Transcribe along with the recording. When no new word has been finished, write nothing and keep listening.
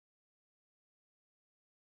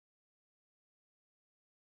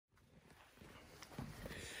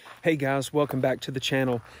Hey guys, welcome back to the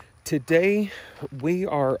channel. Today we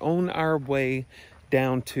are on our way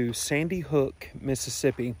down to Sandy Hook,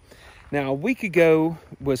 Mississippi. Now a week ago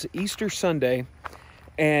was Easter Sunday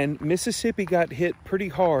and Mississippi got hit pretty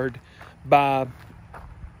hard by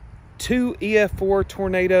 2 EF4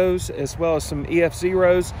 tornadoes as well as some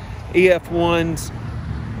EF0s, EF1s,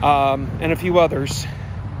 and a few others.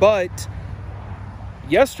 But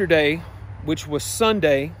yesterday, which was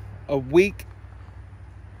Sunday, a week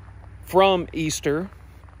from Easter,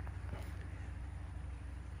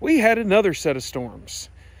 we had another set of storms.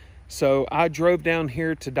 So I drove down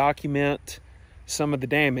here to document some of the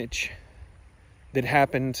damage that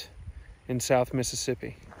happened in South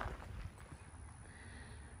Mississippi.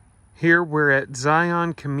 Here we're at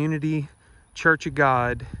Zion Community Church of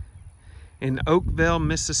God in Oakville,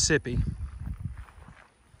 Mississippi.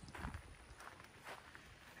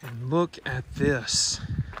 And look at this.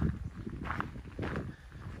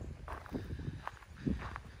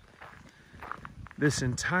 This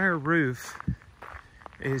entire roof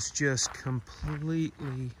is just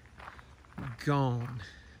completely gone.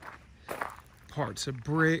 Parts of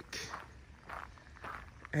brick,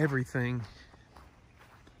 everything.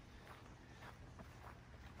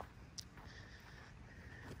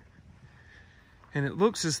 And it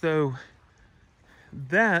looks as though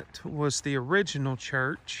that was the original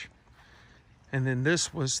church, and then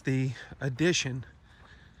this was the addition.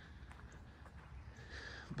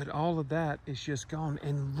 But all of that is just gone.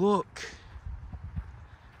 And look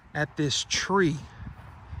at this tree.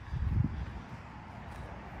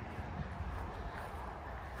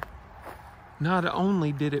 Not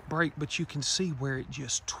only did it break, but you can see where it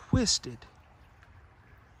just twisted.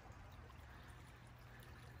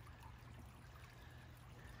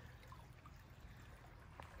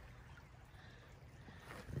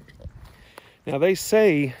 Now they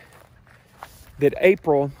say that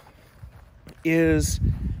April is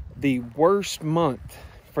the worst month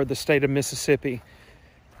for the state of Mississippi.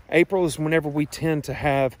 April is whenever we tend to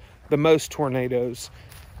have the most tornadoes.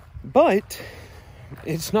 But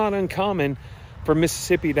it's not uncommon for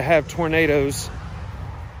Mississippi to have tornadoes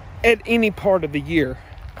at any part of the year.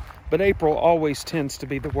 But April always tends to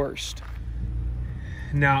be the worst.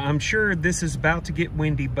 Now, I'm sure this is about to get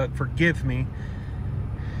windy, but forgive me.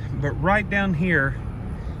 But right down here,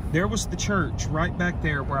 there was the church right back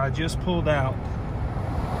there where I just pulled out.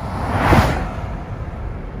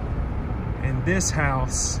 And this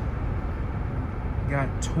house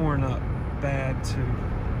got torn up bad too.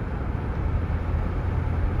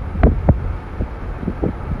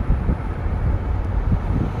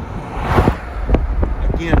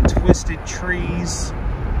 Again, twisted trees.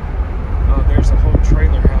 Oh, there's a whole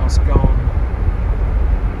trailer house gone.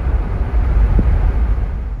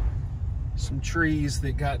 Some trees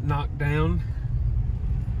that got knocked down,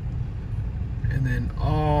 and then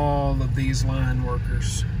all of these line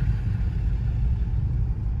workers.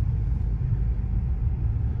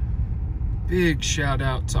 Big shout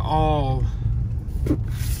out to all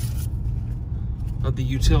of the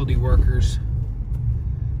utility workers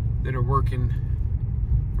that are working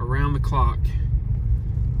around the clock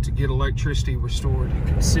to get electricity restored. You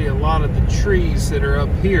can see a lot of the trees that are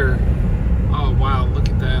up here. Oh wow, look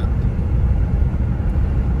at that.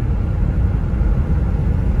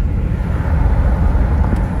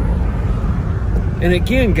 And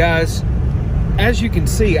again, guys, as you can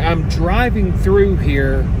see, I'm driving through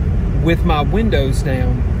here with my windows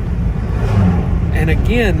down. And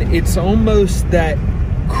again, it's almost that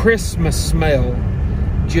Christmas smell,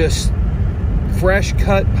 just fresh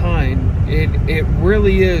cut pine. It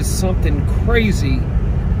really is something crazy.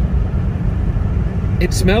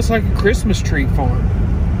 It smells like a Christmas tree farm.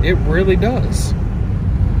 It really does.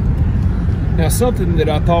 Now, something that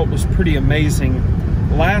I thought was pretty amazing.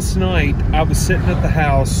 Last night, I was sitting at the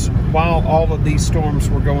house while all of these storms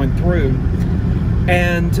were going through,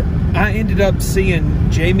 and I ended up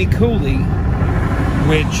seeing Jamie Cooley,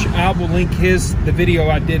 which I will link the video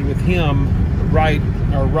I did with him right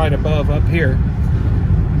above up here.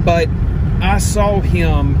 But I saw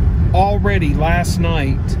him already last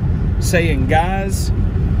night saying, guys,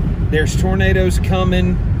 there's tornadoes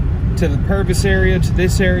coming to the Purvis area, to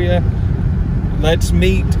this area. Let's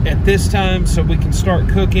meet at this time so we can start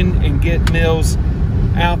cooking and get meals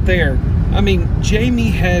out there. I mean, Jamie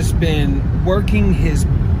has been working his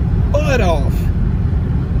butt off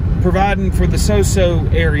providing for the So-So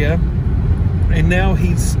area, and now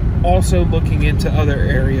he's also looking into other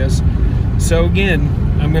areas. So again,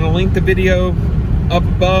 I'm going to link the video up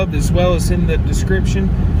above as well as in the description.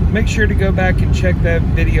 Make sure to go back and check that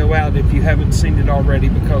video out if you haven't seen it already,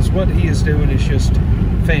 because what he is doing is just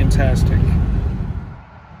fantastic.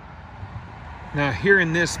 Now here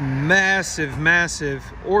in this massive, massive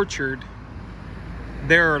orchard,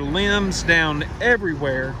 there are limbs down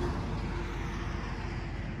everywhere.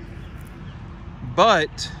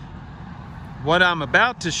 But what I'm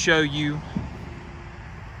about to show you,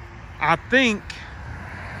 I think,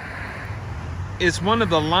 is one of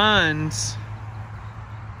the lines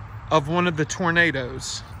of one of the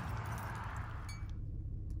tornadoes.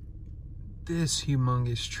 This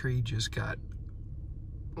humongous tree just got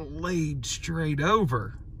laid straight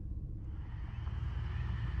over.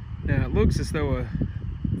 Now it looks as though a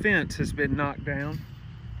fence has been knocked down.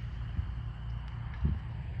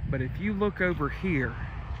 But if you look over here,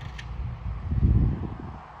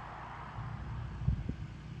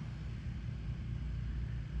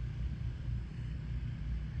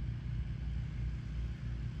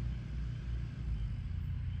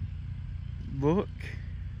 look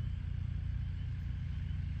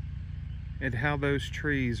at how those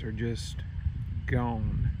trees are just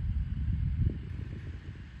gone.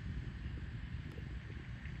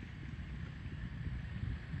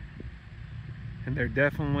 And there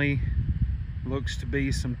definitely looks to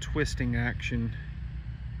be some twisting action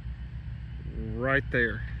right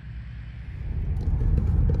there.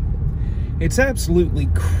 It's absolutely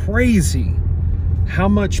crazy how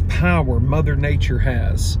much power Mother Nature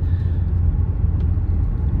has.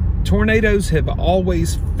 Tornadoes have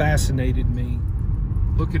always fascinated me.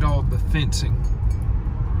 Look at all the fencing.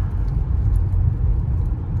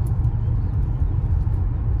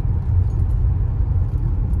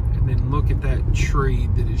 And then look at that tree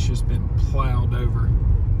that has just been plowed over.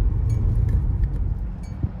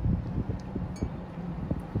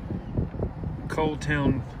 Cold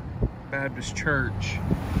Town Baptist Church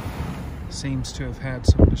seems to have had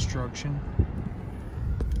some destruction.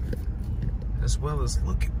 As well as,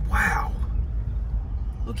 look at, wow,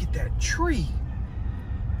 look at that tree.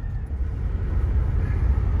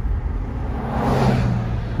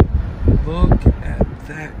 Look at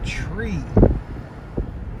that tree.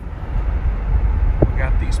 We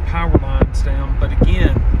got these power lines down, but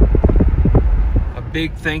again, a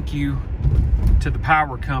big thank you to the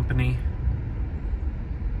power company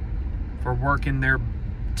for working their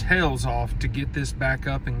tails off to get this back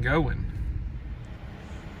up and going.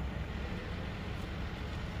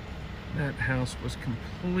 That house was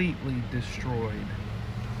completely destroyed.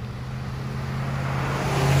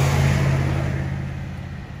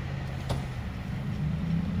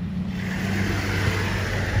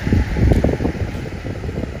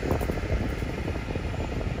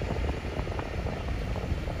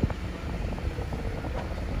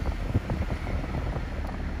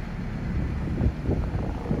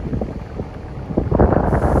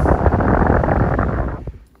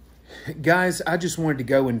 Guys, I just wanted to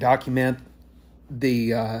go and document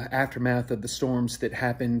the aftermath of the storms that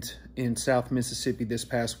happened in South Mississippi this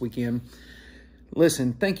past weekend.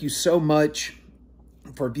 Listen, thank you so much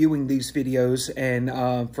for viewing these videos and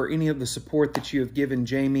for any of the support that you have given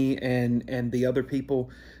Jamie and the other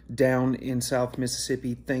people down in South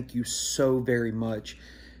Mississippi. Thank you so very much.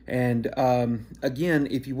 And again,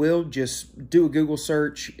 if you will, just do a Google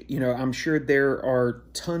search. You know, I'm sure there are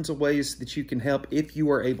tons of ways that you can help if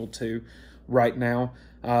you are able to right now.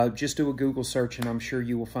 Just do a Google search and I'm sure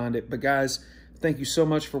you will find it. But guys, thank you so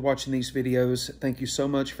much for watching these videos. Thank you so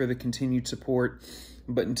much for the continued support.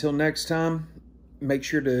 But until next time, make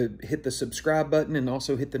sure to hit the subscribe button and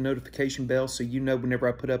also hit the notification bell so you know whenever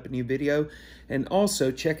I put up a new video. And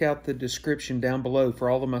also check out the description down below for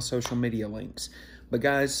all of my social media links. But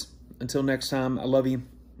guys, until next time, I love you,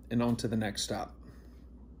 and on to the next stop.